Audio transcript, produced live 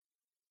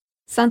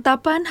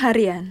Santapan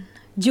Harian,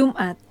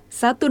 Jumat,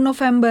 1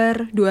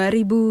 November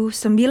 2019.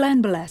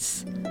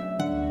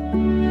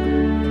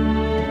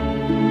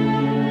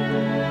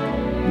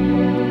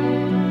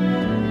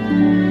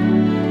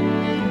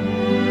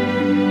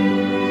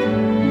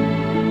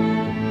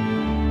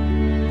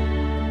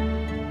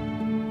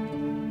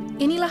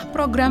 Inilah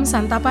program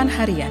Santapan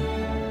Harian,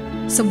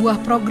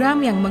 sebuah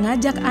program yang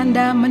mengajak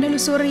Anda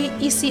menelusuri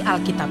isi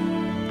Alkitab,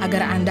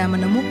 agar Anda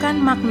menemukan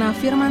makna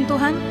firman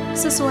Tuhan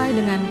sesuai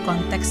dengan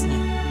konteksnya.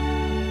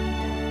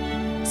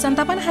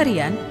 Santapan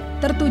Harian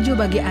tertuju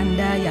bagi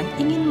Anda yang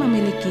ingin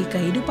memiliki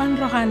kehidupan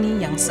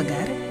rohani yang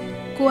segar,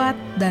 kuat,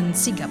 dan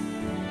sigap.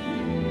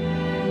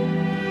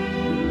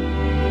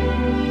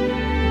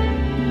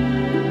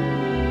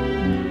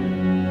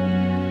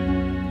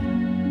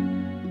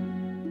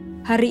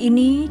 Hari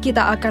ini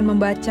kita akan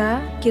membaca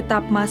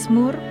kitab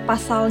Mazmur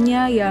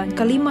pasalnya yang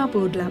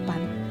ke-58.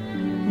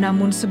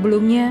 Namun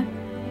sebelumnya,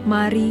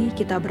 mari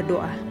kita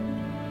berdoa.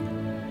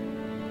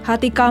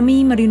 Hati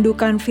kami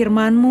merindukan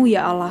firman-Mu,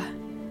 ya Allah.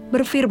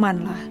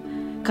 Berfirmanlah,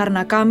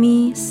 karena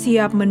kami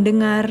siap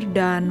mendengar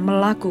dan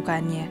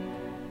melakukannya.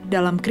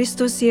 Dalam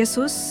Kristus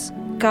Yesus,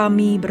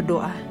 kami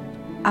berdoa.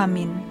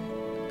 Amin.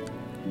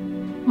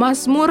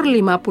 Mazmur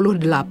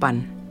 58.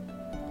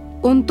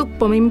 Untuk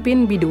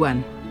pemimpin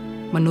biduan.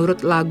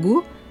 Menurut lagu,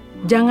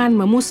 Jangan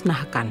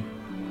Memusnahkan.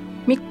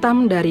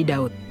 Miktam dari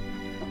Daud.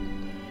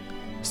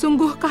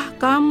 Sungguhkah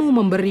kamu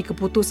memberi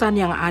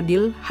keputusan yang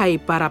adil, hai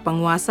para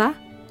penguasa?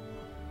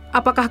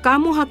 Apakah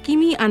kamu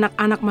hakimi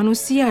anak-anak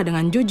manusia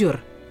dengan jujur?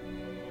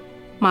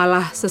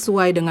 Malah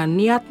sesuai dengan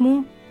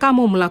niatmu,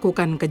 kamu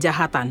melakukan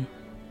kejahatan.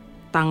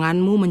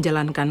 Tanganmu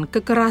menjalankan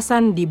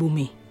kekerasan di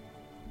bumi.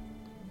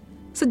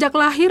 Sejak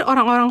lahir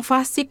orang-orang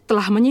fasik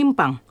telah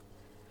menyimpang.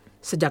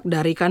 Sejak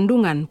dari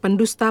kandungan,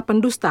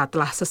 pendusta-pendusta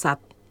telah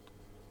sesat.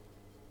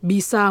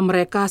 Bisa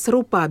mereka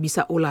serupa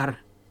bisa ular.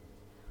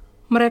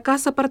 Mereka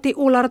seperti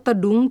ular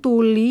tedung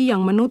tuli yang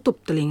menutup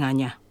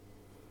telinganya,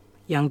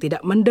 yang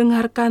tidak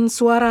mendengarkan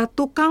suara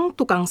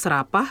tukang-tukang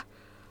serapah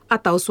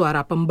atau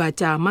suara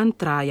pembaca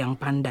mantra yang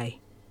pandai.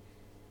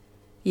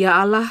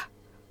 Ya Allah,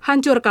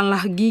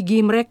 hancurkanlah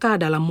gigi mereka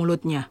dalam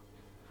mulutnya.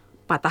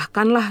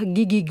 Patahkanlah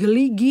gigi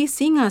geligi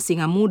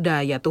singa-singa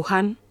muda, ya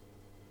Tuhan.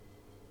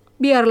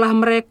 Biarlah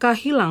mereka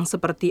hilang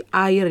seperti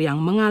air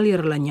yang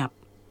mengalir lenyap.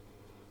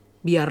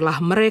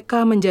 Biarlah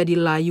mereka menjadi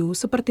layu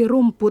seperti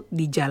rumput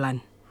di jalan.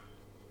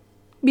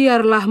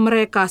 Biarlah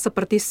mereka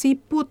seperti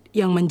siput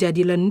yang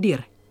menjadi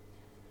lendir,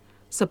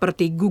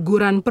 seperti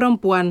guguran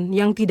perempuan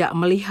yang tidak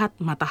melihat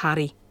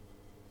matahari.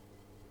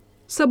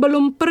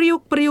 Sebelum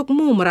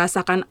periuk-periukmu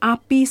merasakan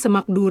api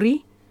semak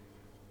duri,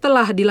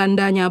 telah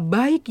dilandanya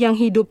baik yang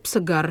hidup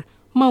segar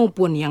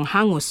maupun yang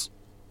hangus.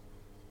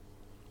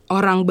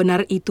 Orang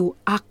benar itu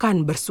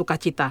akan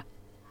bersukacita,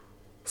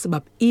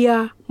 sebab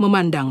ia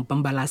memandang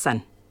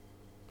pembalasan.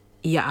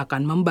 Ia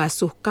akan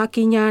membasuh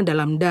kakinya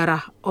dalam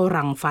darah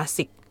orang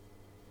fasik.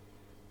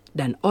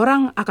 Dan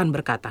orang akan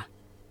berkata,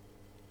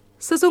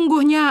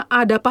 sesungguhnya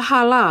ada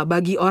pahala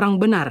bagi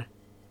orang benar.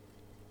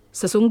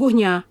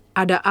 Sesungguhnya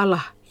ada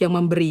Allah yang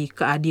memberi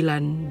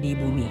keadilan di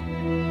bumi.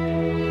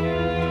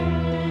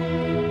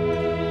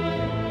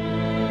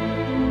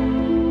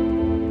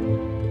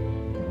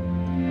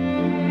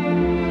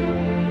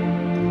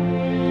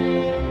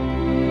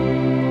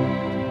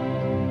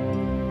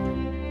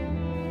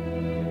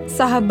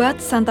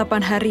 Sahabat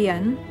Santapan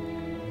Harian,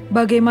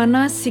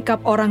 bagaimana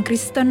sikap orang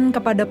Kristen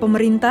kepada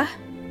pemerintah?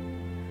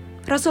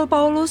 Rasul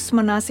Paulus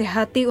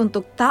menasihati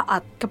untuk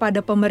taat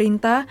kepada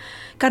pemerintah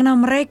karena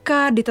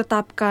mereka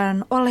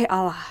ditetapkan oleh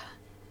Allah.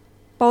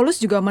 Paulus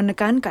juga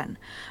menekankan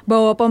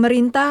bahwa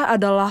pemerintah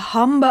adalah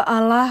hamba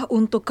Allah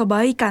untuk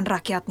kebaikan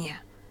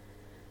rakyatnya.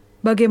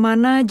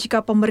 Bagaimana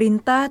jika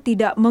pemerintah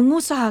tidak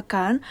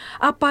mengusahakan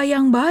apa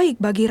yang baik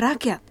bagi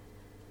rakyat?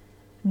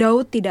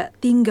 Daud tidak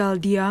tinggal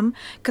diam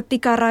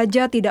ketika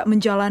raja tidak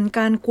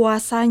menjalankan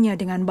kuasanya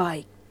dengan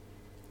baik.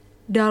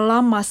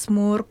 Dalam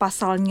Mazmur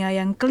pasalnya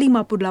yang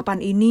ke-58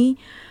 ini,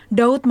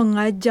 Daud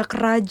mengajak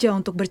raja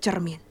untuk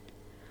bercermin.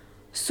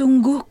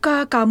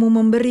 Sungguhkah kamu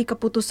memberi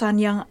keputusan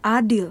yang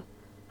adil,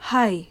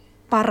 hai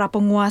para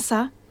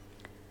penguasa?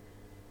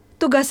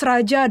 Tugas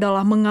raja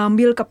adalah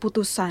mengambil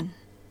keputusan,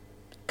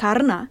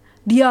 karena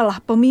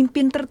dialah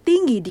pemimpin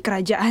tertinggi di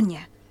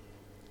kerajaannya.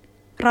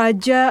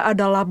 Raja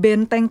adalah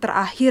benteng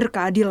terakhir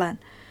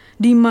keadilan,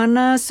 di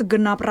mana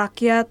segenap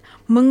rakyat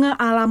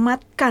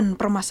mengealamatkan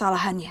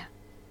permasalahannya.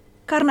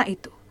 Karena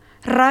itu,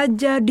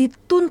 raja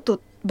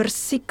dituntut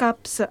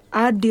bersikap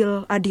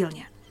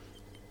seadil-adilnya.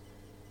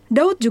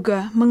 Daud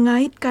juga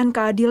mengaitkan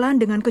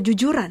keadilan dengan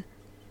kejujuran.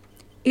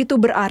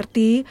 Itu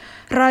berarti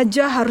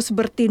raja harus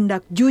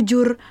bertindak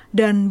jujur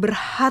dan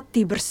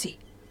berhati bersih.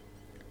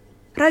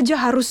 Raja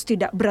harus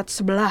tidak berat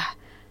sebelah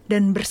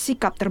dan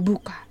bersikap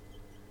terbuka.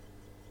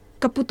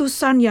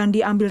 Keputusan yang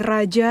diambil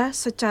raja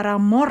secara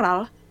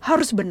moral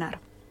harus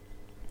benar.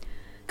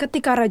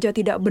 Ketika raja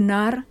tidak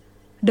benar,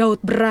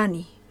 Daud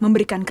berani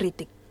memberikan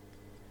kritik.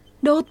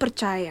 Daud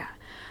percaya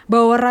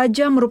bahwa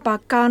raja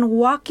merupakan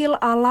wakil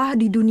Allah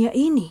di dunia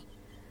ini.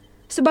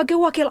 Sebagai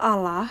wakil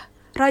Allah,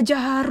 raja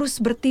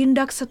harus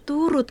bertindak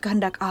seturut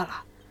kehendak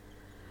Allah.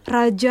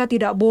 Raja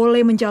tidak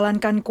boleh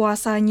menjalankan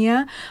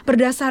kuasanya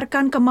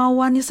berdasarkan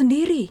kemauannya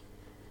sendiri.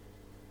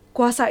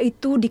 Kuasa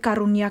itu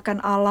dikaruniakan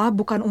Allah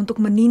bukan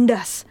untuk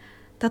menindas,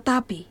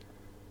 tetapi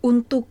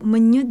untuk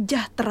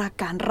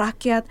menyejahterakan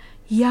rakyat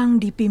yang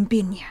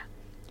dipimpinnya.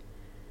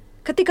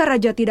 Ketika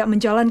raja tidak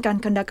menjalankan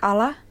kehendak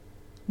Allah,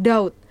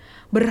 Daud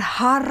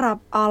berharap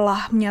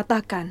Allah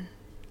menyatakan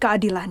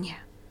keadilannya.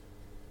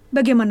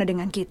 Bagaimana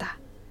dengan kita?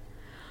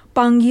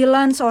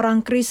 Panggilan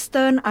seorang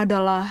Kristen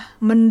adalah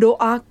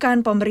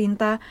mendoakan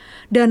pemerintah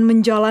dan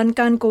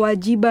menjalankan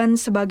kewajiban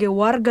sebagai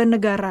warga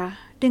negara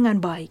dengan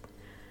baik.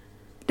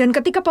 Dan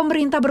ketika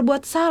pemerintah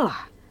berbuat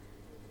salah,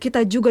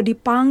 kita juga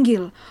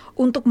dipanggil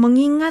untuk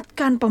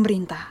mengingatkan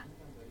pemerintah,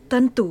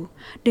 tentu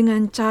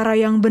dengan cara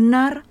yang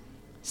benar,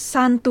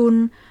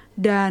 santun,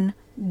 dan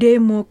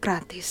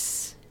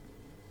demokratis.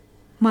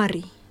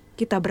 Mari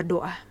kita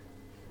berdoa.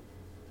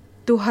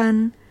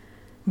 Tuhan,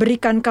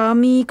 berikan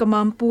kami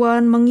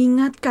kemampuan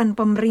mengingatkan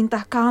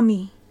pemerintah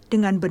kami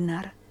dengan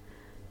benar.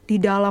 Di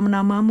dalam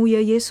nama-Mu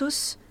ya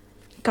Yesus,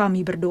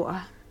 kami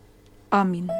berdoa. Amin.